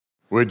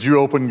Would you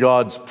open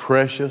God's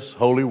precious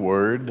holy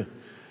word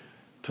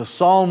to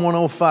Psalm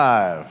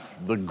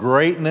 105, the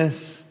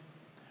greatness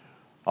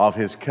of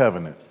His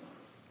covenant.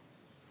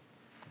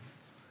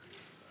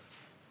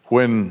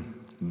 When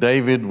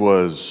David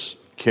was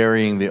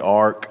carrying the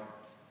ark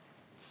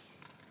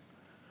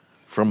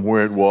from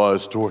where it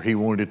was to where he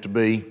wanted it to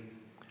be,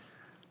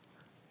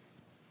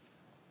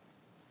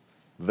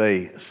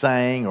 they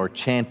sang or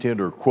chanted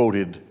or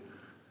quoted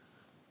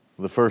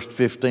the first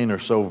 15 or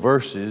so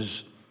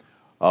verses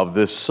of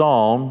this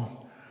psalm,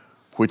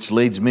 which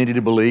leads many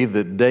to believe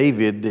that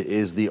David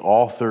is the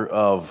author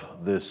of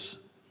this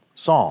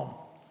psalm.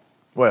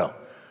 Well,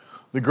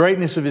 the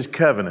greatness of His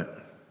covenant.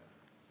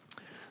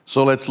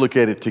 So let's look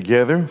at it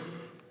together.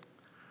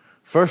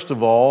 First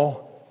of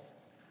all,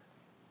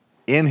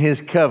 in His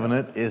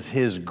covenant is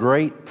His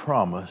great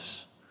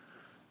promise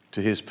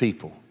to His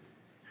people.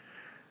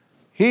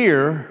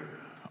 Here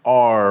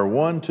are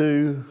 1,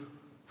 2,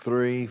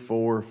 3,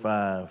 4,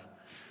 5,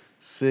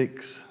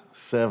 6,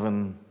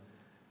 7,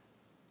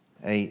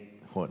 8,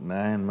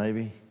 9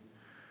 maybe?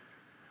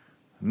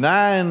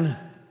 9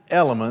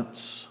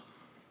 elements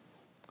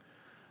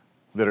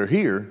that are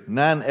here,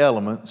 9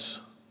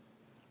 elements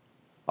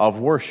of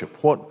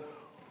worship.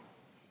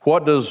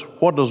 What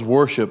does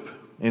worship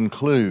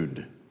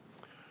include?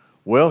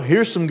 Well,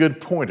 here's some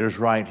good pointers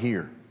right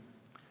here.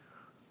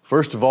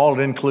 First of all,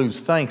 it includes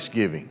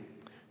thanksgiving.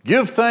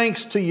 Give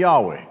thanks to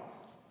Yahweh.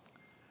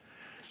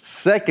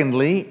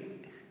 Secondly,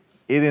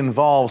 it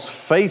involves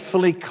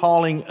faithfully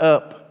calling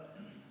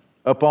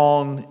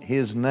upon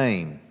His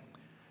name.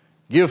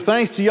 Give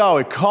thanks to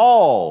Yahweh.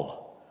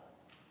 Call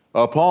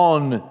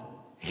upon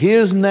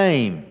His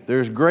name.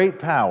 There's great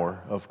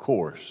power, of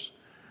course,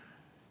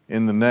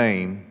 in the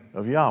name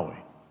of Yahweh.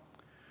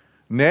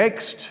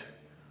 Next,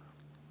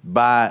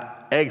 by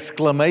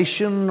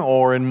exclamation,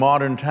 or in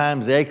modern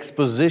times,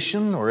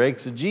 exposition or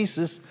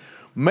exegesis,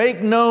 make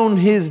known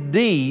His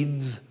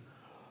deeds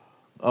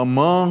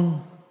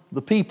among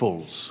the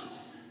peoples.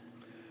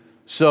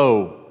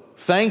 So,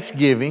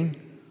 thanksgiving,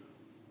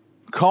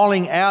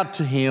 calling out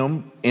to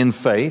Him in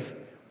faith,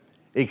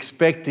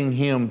 expecting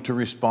Him to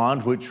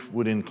respond, which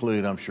would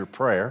include, I'm sure,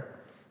 prayer.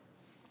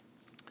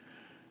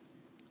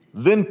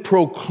 Then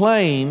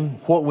proclaim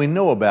what we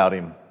know about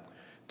Him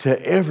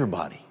to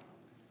everybody.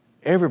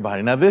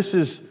 Everybody. Now this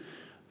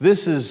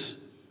is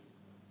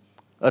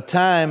a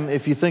time,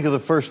 if you think of the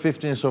first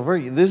 15 or so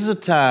verses, this is a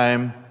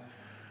time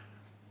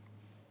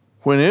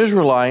when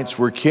Israelites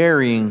were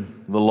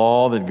carrying the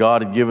law that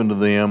God had given to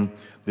them,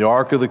 the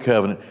Ark of the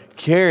Covenant,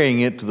 carrying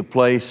it to the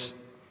place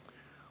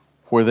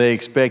where they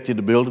expected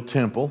to build a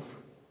temple.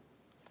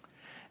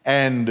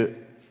 And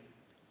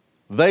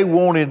they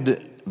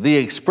wanted the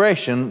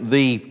expression,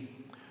 the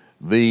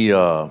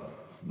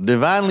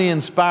divinely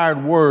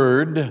inspired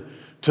word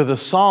to the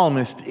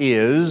psalmist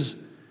is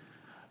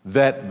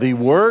that the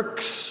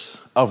works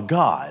of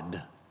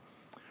God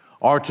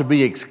are to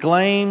be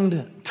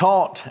exclaimed,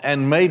 taught,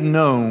 and made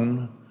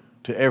known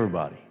to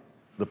everybody,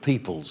 the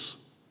peoples.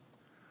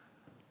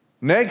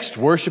 Next,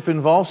 worship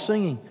involves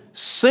singing.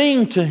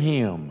 Sing to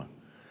Him.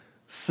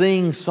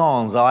 Sing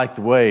songs. I like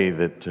the way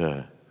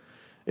that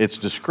it's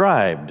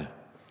described.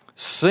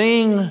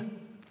 Sing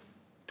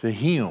to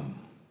Him.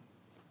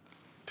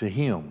 To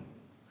Him.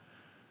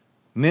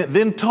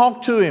 Then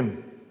talk to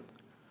Him.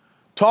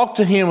 Talk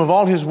to Him of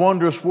all His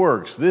wondrous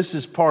works. This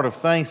is part of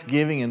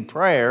thanksgiving and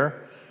prayer,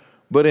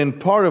 but in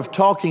part of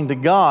talking to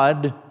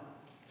God,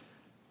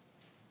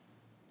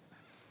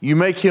 you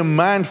make Him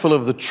mindful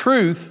of the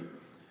truth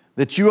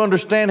that you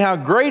understand how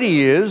great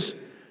He is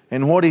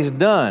and what He's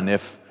done.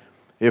 If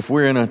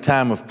we're in a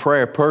time of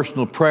prayer,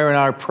 personal prayer in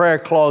our prayer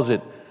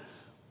closet,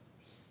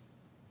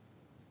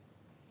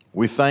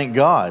 we thank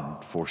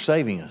God for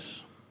saving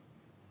us,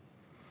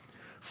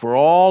 for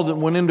all that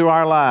went into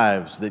our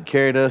lives that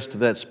carried us to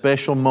that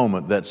special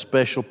moment, that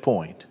special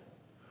point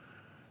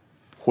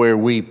where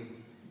we,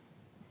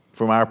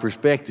 from our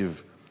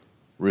perspective,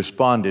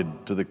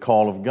 responded to the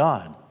call of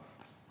God.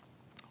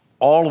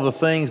 All of the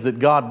things that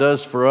God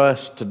does for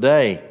us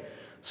today.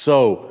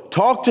 So,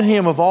 talk to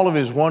Him of all of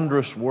His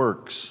wondrous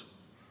works.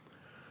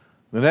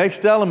 The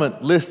next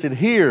element listed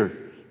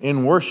here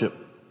in worship,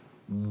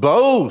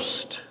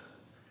 boast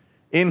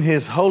in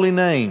His holy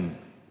name.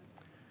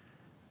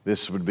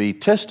 This would be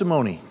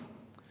testimony.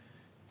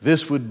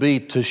 This would be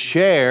to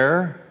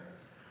share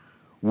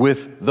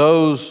with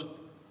those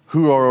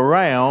who are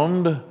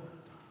around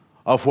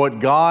of what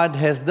God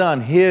has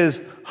done.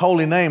 His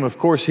holy name, of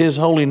course, His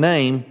holy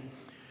name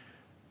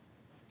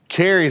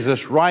carries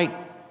us right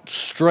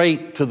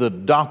straight to the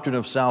doctrine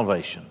of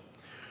salvation,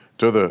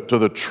 to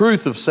the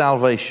truth of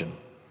salvation.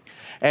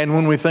 And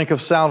when we think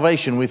of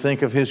salvation, we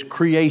think of His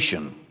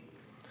creation.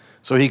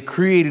 So He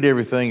created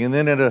everything, and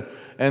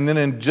then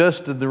in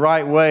just the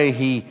right way,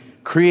 He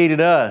created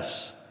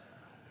us.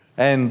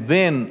 And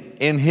then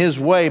in His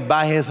way,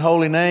 by His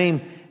holy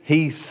name,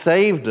 He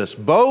saved us.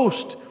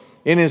 Boast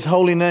in His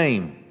holy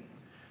name.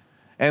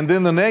 And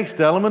then the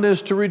next element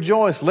is to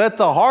rejoice. Let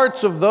the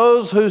hearts of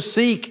those who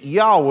seek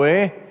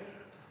Yahweh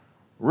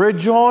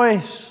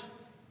rejoice.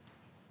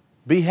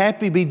 Be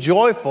happy, be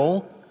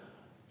joyful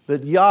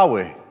that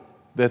Yahweh,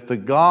 that the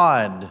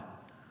God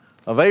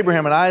of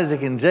Abraham and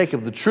Isaac and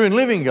Jacob, the true and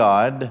living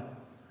God,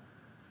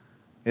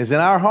 is in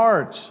our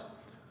hearts.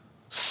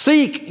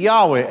 Seek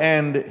Yahweh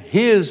and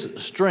His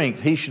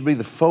strength. He should be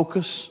the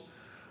focus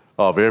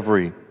of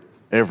every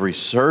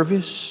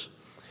service,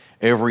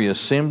 every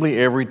assembly,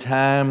 every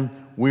time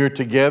we're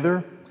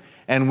together.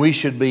 And we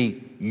should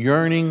be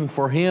yearning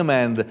for Him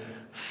and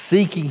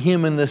seeking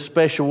Him in this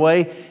special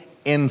way,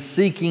 in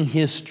seeking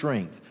His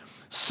strength.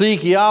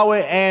 Seek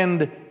Yahweh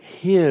and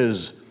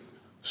His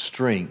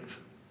strength.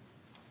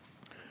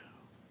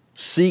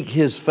 Seek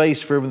His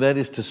face forever, that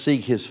is to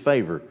seek His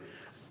favor.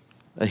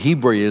 A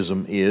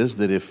Hebraism is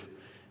that if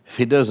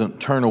He doesn't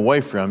turn away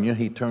from you,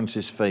 He turns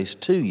His face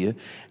to you,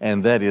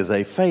 and that is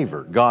a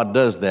favor. God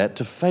does that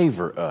to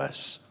favor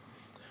us,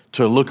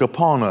 to look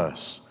upon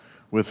us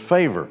with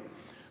favor.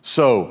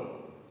 So,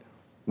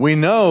 we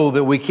know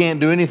that we can't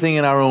do anything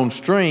in our own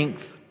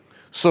strength,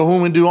 so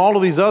when we do all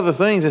of these other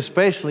things,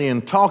 especially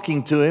in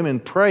talking to Him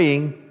and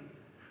praying,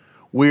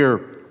 we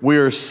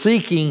are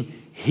seeking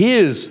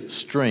His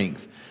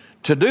strength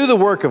to do the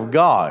work of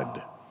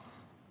God.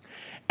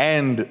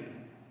 And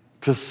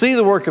to see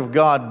the work of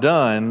God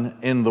done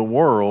in the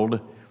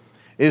world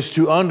is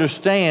to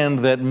understand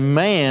that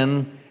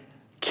man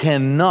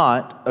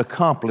cannot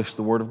accomplish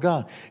the Word of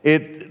God.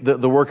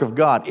 The work of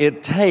God.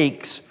 It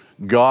takes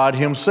God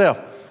Himself.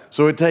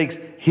 So it takes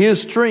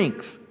His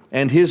strength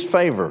and His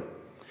favor.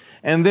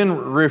 And then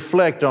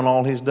reflect on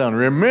all He's done.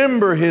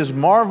 Remember His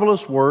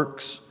marvelous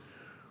works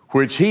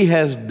which He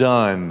has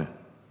done,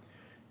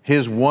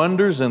 His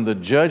wonders and the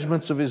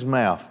judgments of His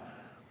mouth,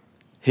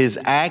 His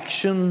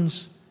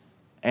actions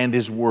and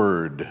His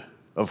word.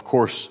 Of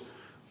course,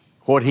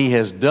 what He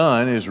has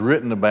done is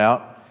written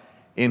about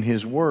in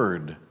His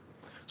word.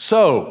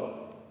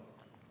 So,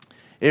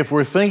 if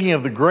we're thinking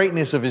of the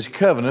greatness of His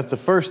covenant, the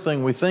first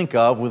thing we think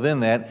of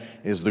within that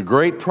is the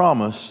great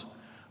promise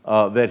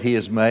that He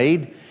has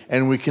made.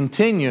 And we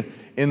continue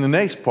in the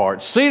next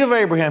part. Seed of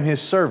Abraham,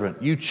 His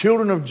servant, you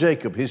children of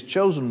Jacob, His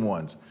chosen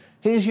ones.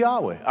 He is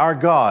Yahweh, our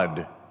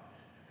God.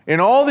 In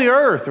all the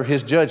earth are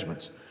His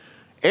judgments.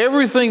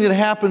 Everything that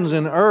happens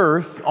on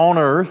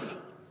earth,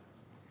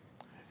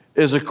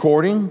 is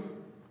according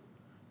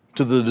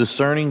to the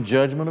discerning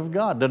judgment of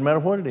God. Doesn't matter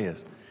what it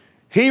is.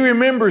 He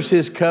remembers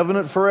His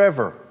covenant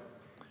forever.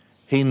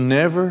 He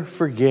never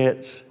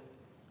forgets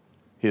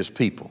His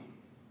people.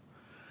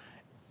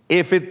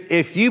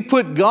 If you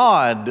put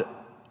God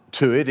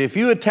to it, if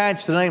you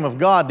attach the name of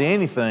God to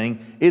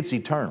anything, it's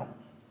eternal.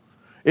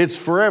 It's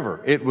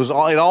forever. It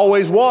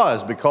always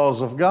was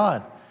because of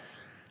God.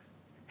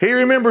 He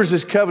remembers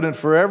His covenant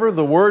forever,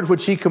 the word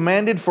which He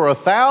commanded for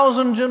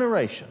 1,000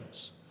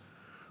 generations,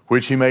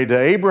 which He made to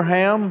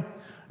Abraham,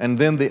 and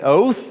then the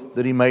oath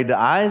that He made to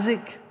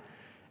Isaac,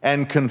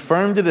 and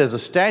confirmed it as a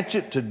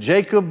statute to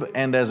Jacob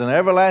and as an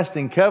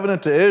everlasting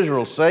covenant to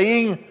Israel,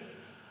 saying,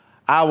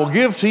 I will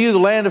give to you the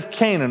land of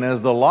Canaan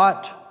as the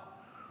lot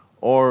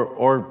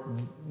or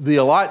the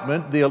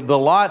allotment, the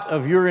lot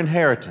of your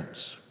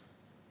inheritance.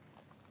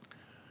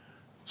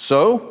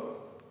 So,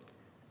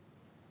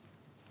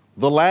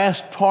 the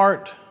last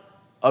part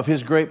of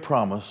His great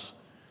promise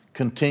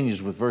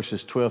continues with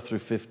verses 12 through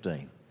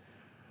 15.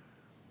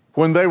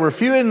 When they were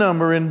few in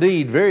number,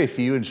 indeed very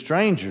few, and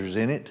strangers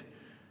in it,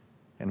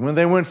 and when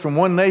they went from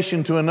one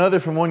nation to another,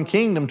 from one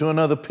kingdom to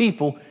another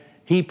people,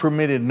 He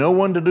permitted no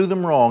one to do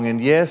them wrong.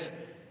 And yes,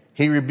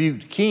 He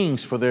rebuked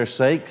kings for their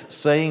sakes,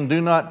 saying, do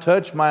not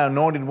touch my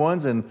anointed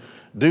ones and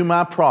do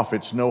my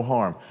prophets no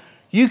harm.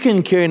 You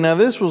can carry, now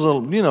this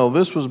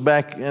was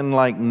back in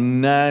like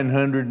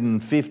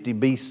 950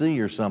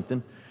 BC or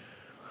something.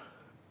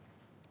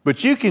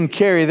 But you can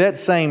carry that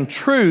same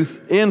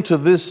truth into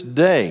this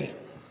day.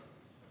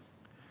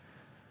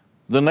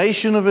 The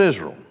nation of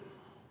Israel,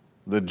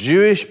 the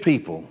Jewish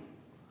people,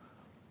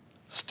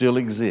 still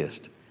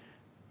exist.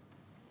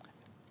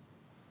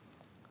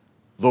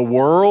 The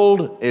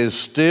world is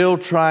still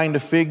trying to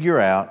figure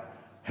out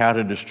how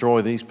to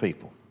destroy these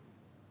people.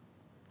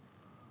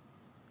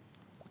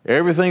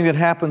 Everything that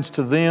happens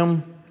to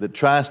them that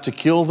tries to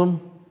kill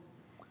them,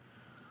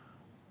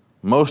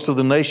 most of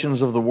the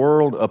nations of the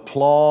world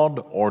applaud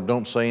or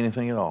don't say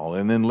anything at all,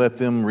 and then let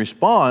them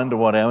respond to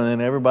what happened,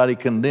 and then everybody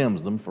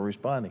condemns them for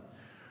responding.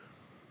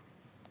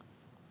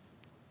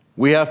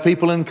 We have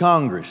people in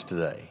Congress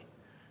today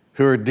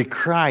who are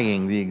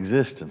decrying the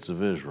existence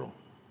of Israel.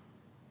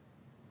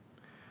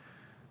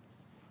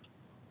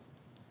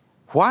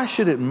 Why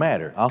should it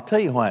matter? I'll tell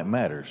you why it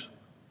matters.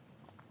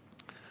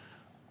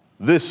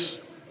 This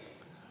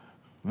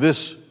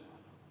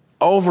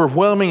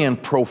overwhelming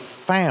and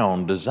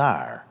profound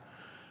desire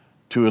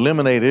to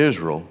eliminate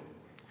Israel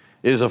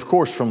is, of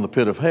course, from the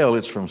pit of hell.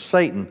 It's from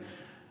Satan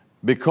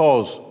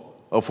because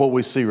of what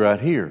we see right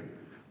here.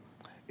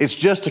 It's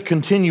just a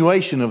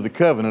continuation of the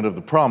covenant of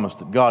the promise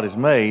that God has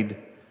made.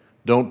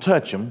 Don't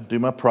touch them. Do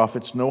my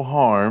prophets no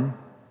harm.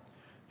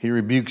 He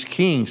rebukes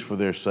kings for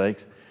their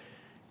sakes.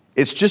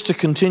 It's just a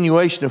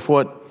continuation of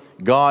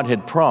what God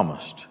had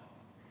promised.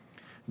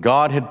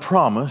 God had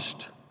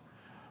promised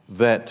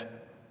that,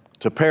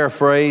 to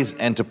paraphrase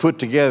and to put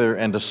together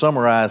and to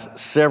summarize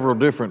several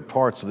different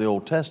parts of the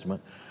Old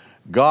Testament,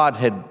 God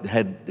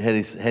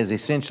has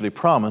essentially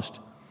promised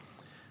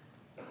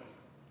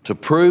to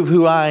prove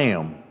who I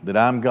am, that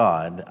I'm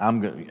God.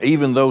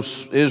 Even though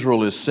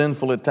Israel is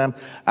sinful at times,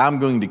 I'm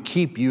going to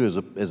keep you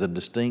as a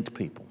distinct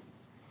people.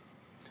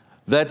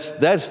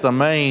 That's the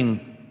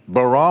main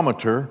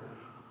barometer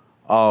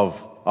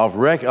of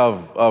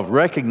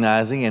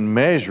recognizing and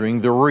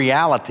measuring the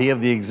reality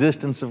of the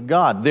existence of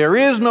God. There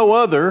is no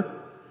other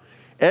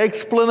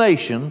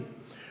explanation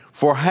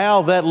for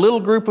how that little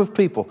group of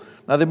people,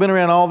 now they've been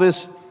around all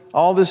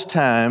this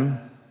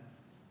time,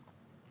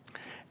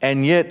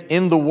 and yet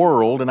in the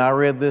world, and I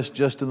read this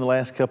just in the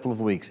last couple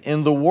of weeks,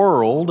 in the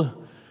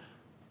world,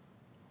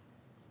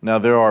 now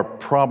there are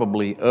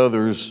probably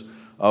others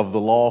of the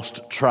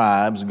lost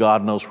tribes,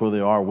 God knows where they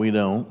are, we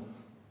don't,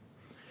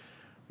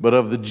 but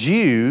of the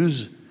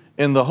Jews,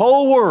 in the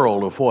whole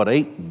world of what,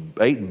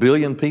 8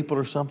 billion people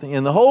or something?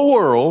 In the whole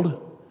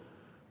world,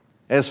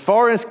 as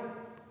far as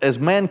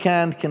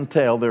mankind can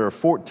tell, there are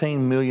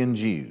 14 million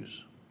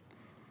Jews.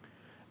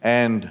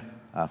 And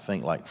I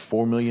think like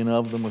 4 million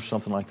of them or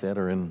something like that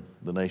are in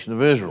the nation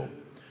of Israel.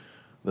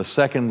 The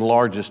second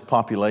largest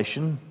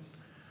population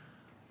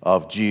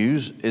of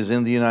Jews is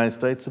in the United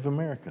States of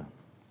America.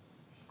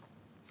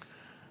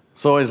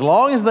 So as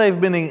long as they've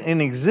been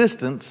in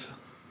existence,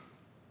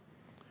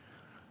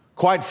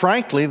 quite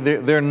frankly,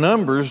 their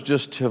numbers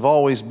just have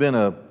always been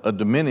a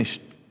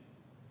diminished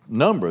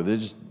number. They're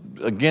just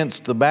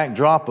against the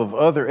backdrop of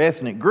other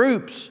ethnic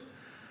groups.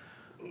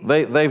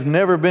 They've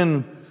never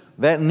been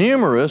that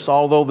numerous,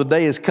 although the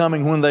day is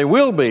coming when they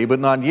will be, but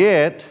not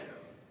yet.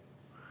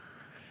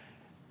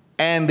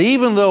 And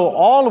even though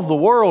all of the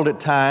world at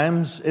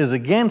times is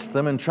against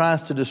them and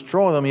tries to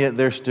destroy them, yet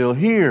they're still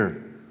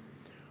here.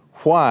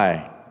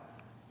 Why?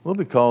 Well,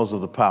 because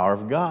of the power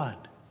of God.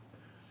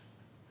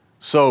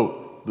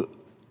 So,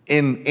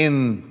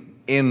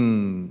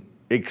 in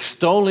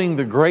extolling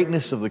the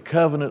greatness of the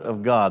covenant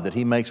of God that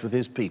He makes with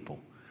His people,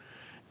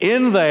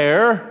 in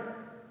there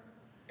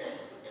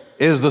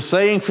is the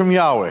saying from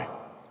Yahweh,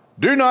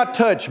 "Do not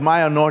touch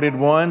my anointed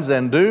ones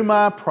and do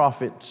my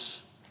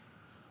prophets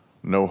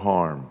no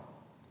harm."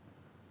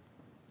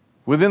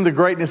 Within the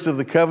greatness of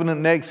the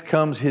covenant, next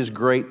comes His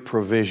great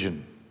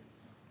provision.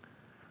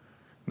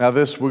 Now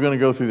we're going to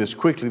go through this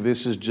quickly.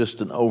 This is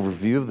just an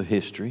overview of the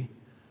history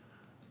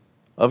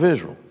of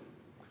Israel.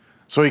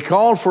 So He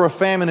called for a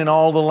famine in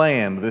all the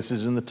land. This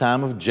is in the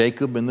time of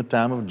Jacob, in the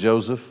time of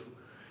Joseph.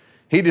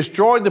 He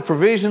destroyed the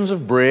provisions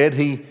of bread.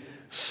 He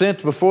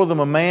sent before them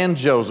a man,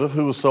 Joseph,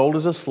 who was sold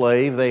as a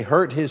slave. They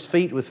hurt his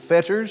feet with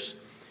fetters.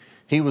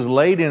 He was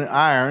laid in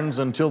irons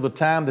until the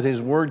time that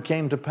his word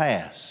came to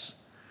pass.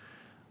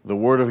 The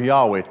word of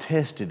Yahweh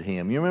tested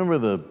him. You remember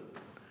the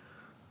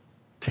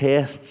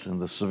tests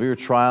and the severe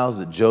trials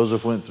that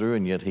Joseph went through,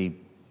 and yet he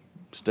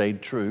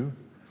stayed true.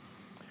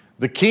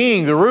 The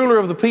king, the ruler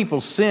of the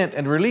people, sent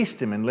and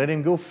released him and let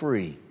him go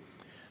free.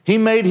 He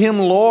made him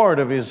lord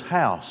of his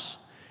house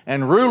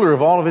and ruler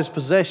of all of his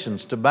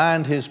possessions, to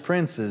bind his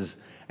princes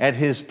at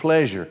his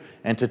pleasure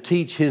and to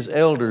teach his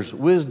elders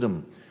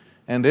wisdom.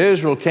 And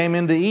Israel came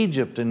into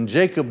Egypt, and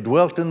Jacob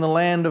dwelt in the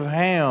land of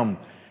Ham,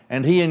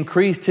 and he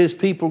increased his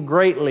people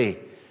greatly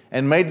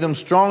and made them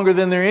stronger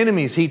than their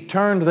enemies. He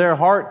turned their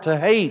heart to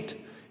hate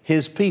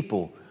his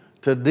people,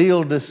 to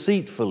deal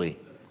deceitfully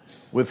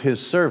with his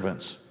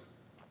servants.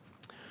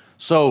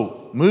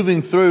 So,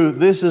 moving through,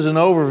 this is an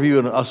overview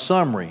and a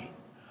summary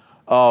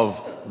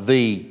of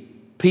the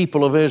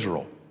people of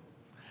Israel,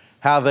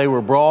 how they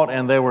were brought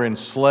and they were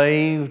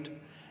enslaved,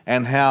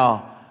 and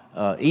how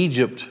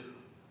Egypt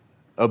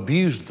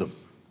abused them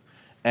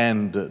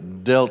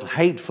and dealt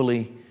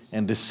hatefully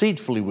and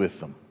deceitfully with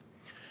them.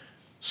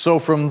 So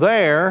from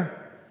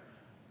there,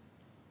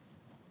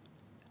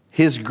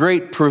 His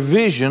great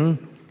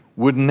provision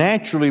would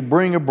naturally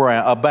bring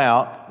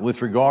about,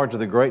 with regard to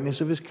the greatness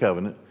of His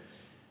covenant,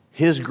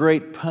 His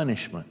great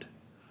punishment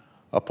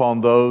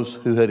upon those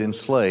who had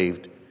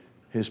enslaved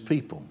His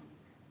people.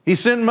 He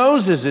sent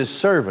Moses, His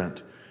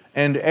servant,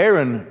 and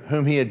Aaron,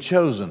 whom He had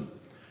chosen.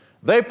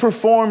 They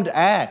performed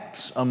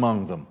acts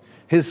among them,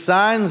 His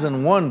signs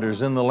and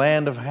wonders in the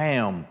land of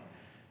Ham.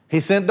 He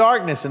sent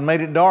darkness and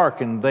made it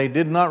dark, and they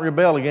did not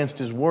rebel against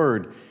His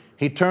word.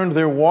 He turned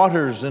their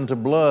waters into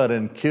blood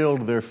and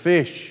killed their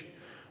fish.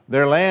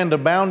 Their land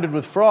abounded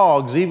with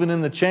frogs, even in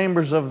the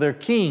chambers of their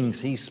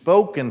kings. He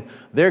spoke, and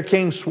there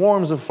came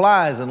swarms of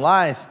flies and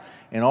lice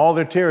in all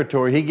their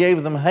territory. He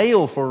gave them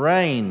hail for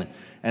rain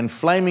and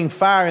flaming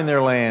fire in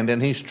their land,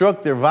 and He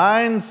struck their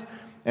vines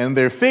and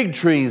their fig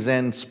trees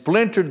and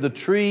splintered the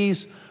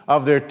trees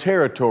of their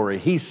territory.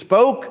 He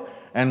spoke,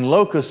 and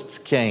locusts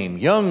came,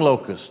 young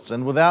locusts,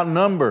 and without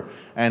number,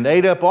 and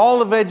ate up all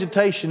the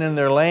vegetation in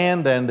their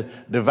land and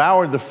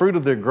devoured the fruit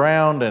of their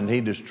ground, and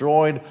He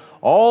destroyed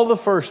all the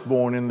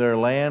firstborn in their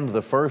land,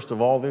 the first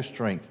of all their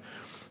strength.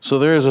 So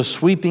there is a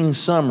sweeping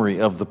summary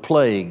of the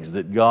plagues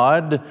that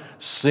God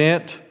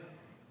sent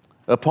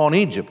upon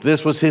Egypt.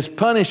 This was His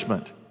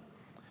punishment,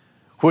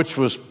 which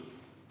was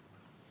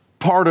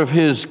part of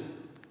His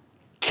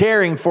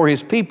caring for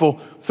His people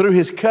through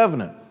His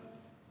covenant.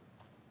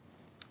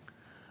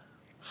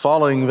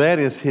 Following that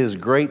is His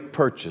great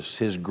purchase,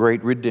 His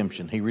great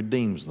redemption. He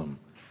redeems them.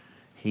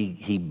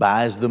 He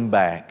buys them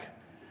back.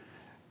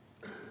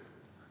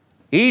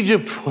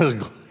 Egypt was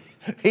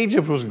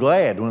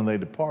glad when they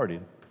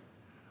departed,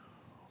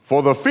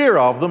 for the fear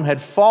of them had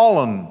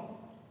fallen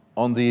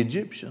on the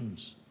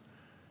Egyptians.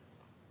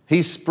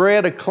 He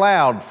spread a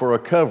cloud for a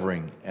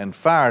covering and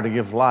fire to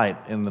give light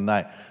in the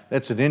night.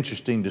 That's an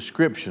interesting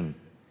description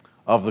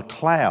of the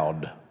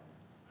cloud.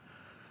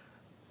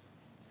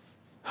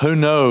 Who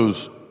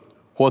knows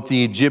what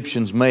the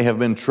Egyptians may have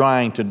been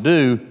trying to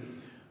do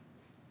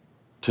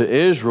to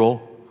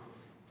Israel,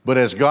 but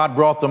as God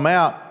brought them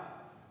out,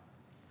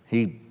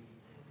 He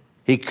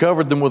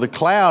covered them with a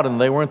cloud and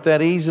they weren't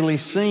that easily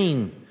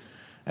seen.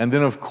 And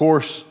then, of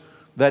course,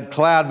 that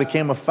cloud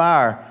became a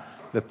fire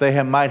that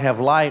they might have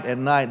light at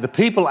night. The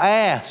people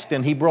asked,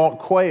 and He brought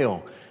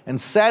quail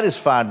and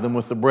satisfied them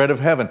with the bread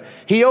of heaven.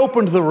 He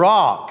opened the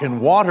rock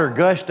and water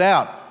gushed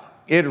out.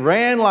 It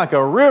ran like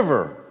a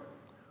river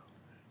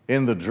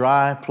in the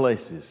dry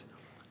places.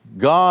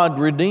 God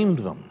redeemed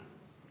them.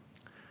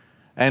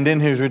 And in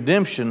His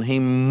redemption, He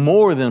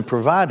more than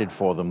provided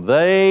for them.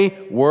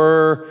 They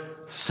were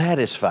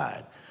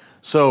satisfied.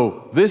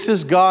 So this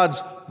is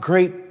God's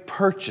great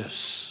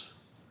purchase,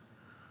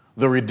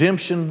 the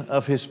redemption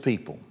of His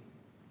people.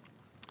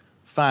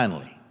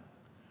 Finally,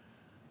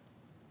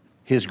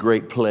 His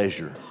great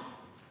pleasure.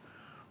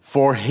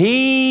 For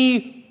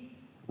He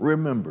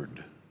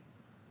remembered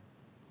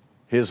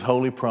His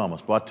holy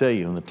promise. Well, I tell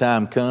you, when the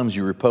time comes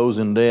you repose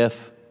in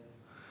death,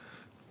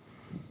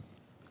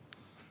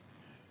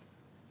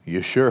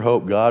 you sure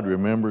hope God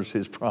remembers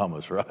His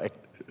promise, right?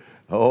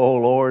 Oh,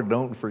 Lord,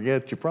 don't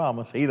forget your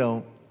promise. He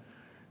don't.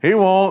 He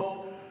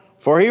won't.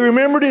 For He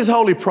remembered His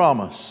holy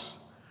promise.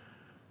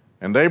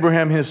 And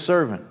Abraham His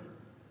servant.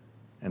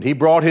 And He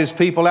brought His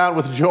people out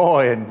with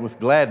joy and with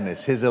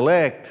gladness, His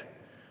elect.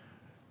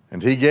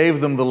 And He gave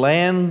them the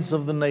lands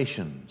of the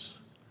nations.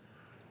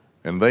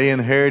 And they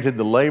inherited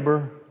the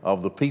labor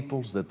of the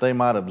peoples, that they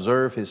might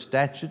observe His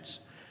statutes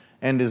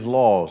and His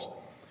laws.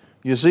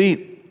 You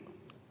see,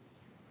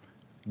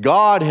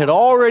 God had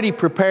already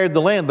prepared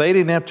the land. They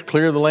didn't have to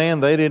clear the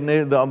land.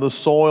 The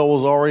soil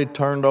was already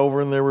turned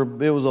over, and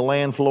it was a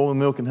land flowing with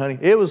milk and honey.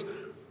 It was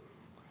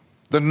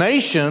the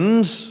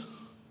nations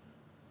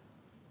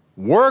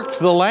worked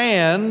the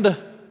land,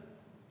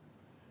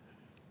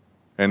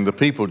 and the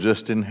people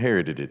just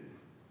inherited it.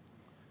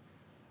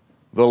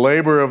 The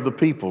labor of the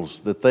peoples,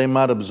 that they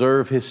might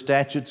observe His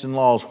statutes and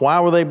laws. Why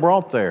were they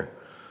brought there?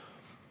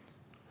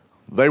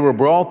 They were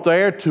brought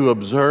there to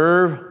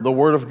observe the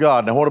Word of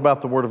God. Now, what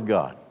about the Word of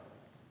God?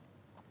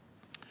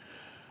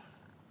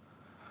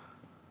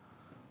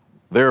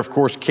 There, of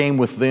course, came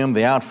with them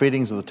the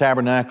outfittings of the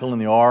tabernacle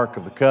and the ark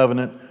of the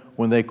covenant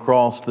when they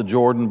crossed the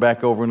Jordan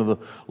back over into the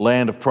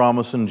land of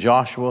promise, and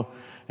Joshua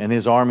and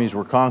his armies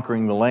were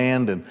conquering the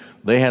land, and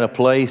they had a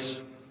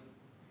place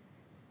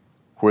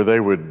where they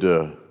would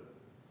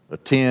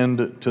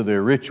attend to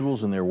their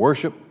rituals and their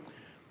worship,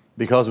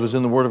 because it was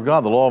in the Word of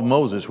God, the law of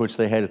Moses, which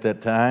they had at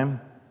that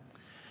time.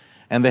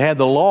 And they had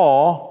the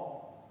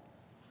law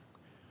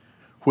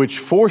which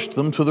forced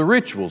them to the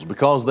rituals,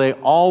 because they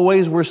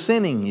always were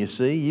sinning, you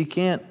see. You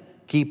can't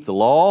keep the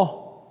law.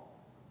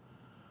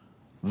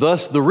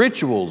 Thus the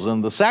rituals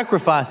and the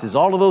sacrifices,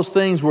 all of those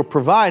things were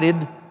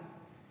provided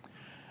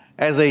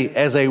as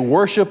a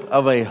worship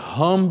of a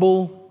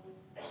humble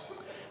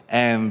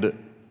and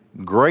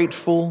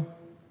grateful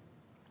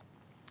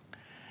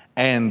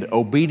and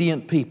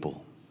obedient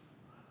people,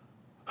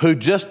 who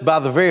just by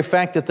the very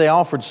fact that they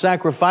offered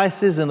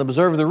sacrifices and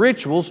observed the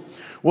rituals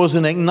was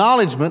an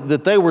acknowledgement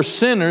that they were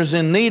sinners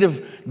in need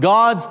of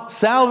God's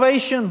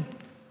salvation.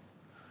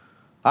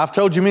 I've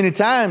told you many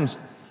times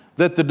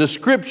that the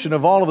description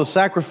of all of the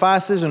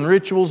sacrifices and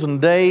rituals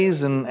and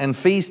days and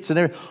feasts and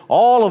everything,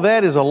 all of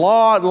that is a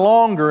lot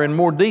longer and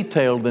more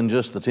detailed than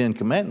just the Ten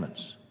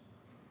Commandments.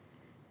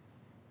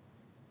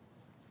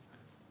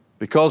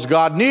 Because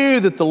God knew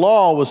that the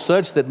law was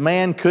such that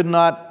man could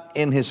not,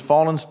 in his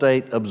fallen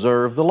state,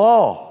 observe the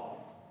law.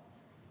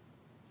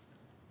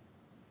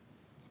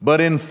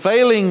 But in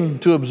failing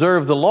to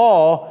observe the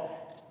law,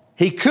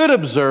 he could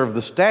observe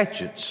the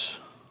statutes,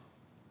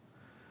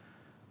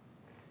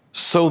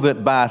 so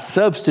that by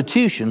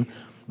substitution,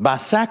 by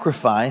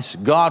sacrifice,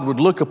 God would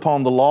look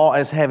upon the law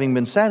as having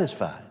been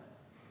satisfied.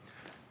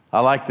 I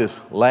like this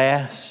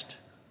last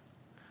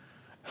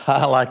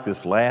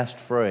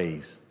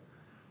phrase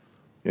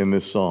in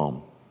this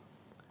psalm.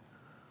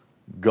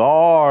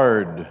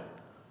 Guard.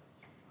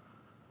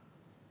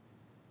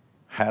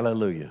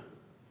 Hallelujah.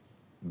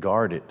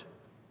 Guard it.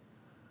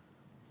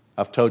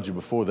 I've told you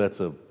before, that's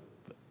a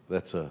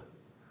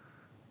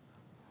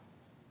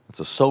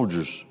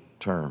soldier's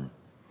term.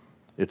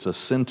 It's a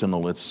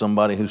sentinel. It's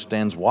somebody who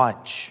stands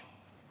watch.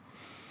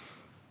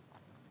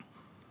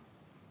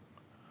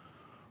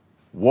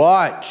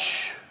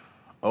 Watch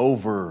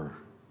over,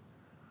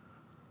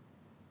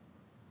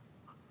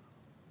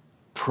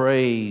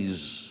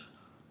 praise,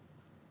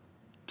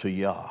 to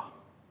Yah,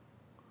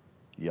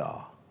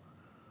 Yah,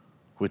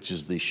 which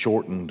is the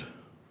shortened,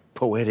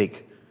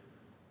 poetic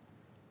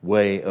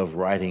way of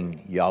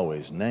writing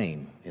Yahweh's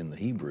name in the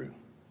Hebrew.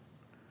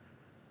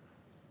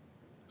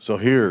 So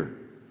here's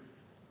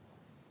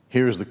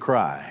the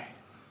cry.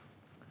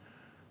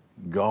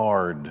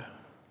 Guard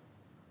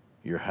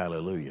your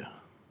hallelujah.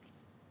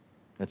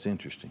 That's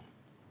interesting.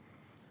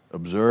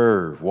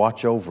 Observe,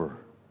 watch over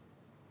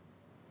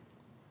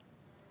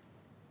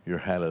your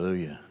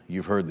hallelujah.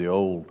 You've heard the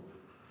old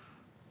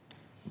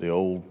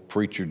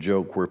preacher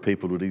joke where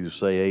people would either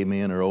say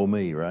amen or oh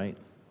me, right?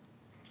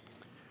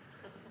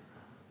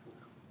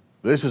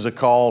 This is a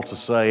call to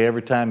say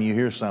every time you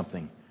hear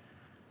something,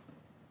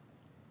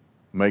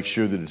 make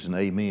sure that it's an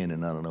amen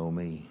and not an oh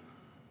me.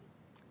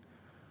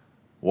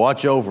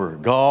 Watch over,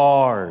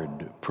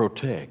 guard,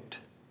 protect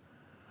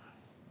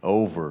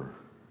over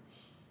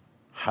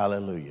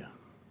hallelujah.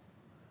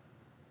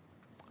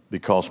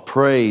 Because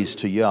praise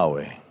to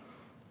Yahweh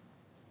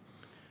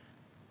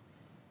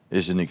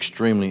is an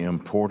extremely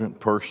important,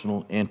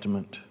 personal,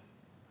 intimate,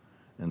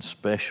 and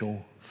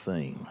special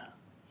thing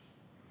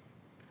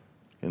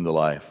in the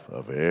life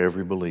of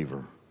every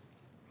believer.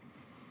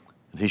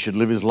 He should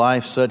live his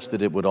life such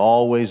that it would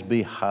always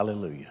be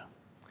hallelujah.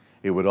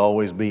 It would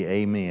always be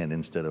amen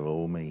instead of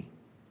oh me.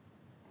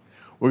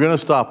 We're going to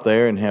stop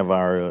there and have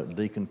our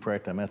deacon prayer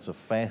time. That's the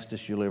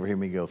fastest you'll ever hear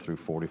me go through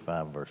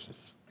 45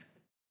 verses.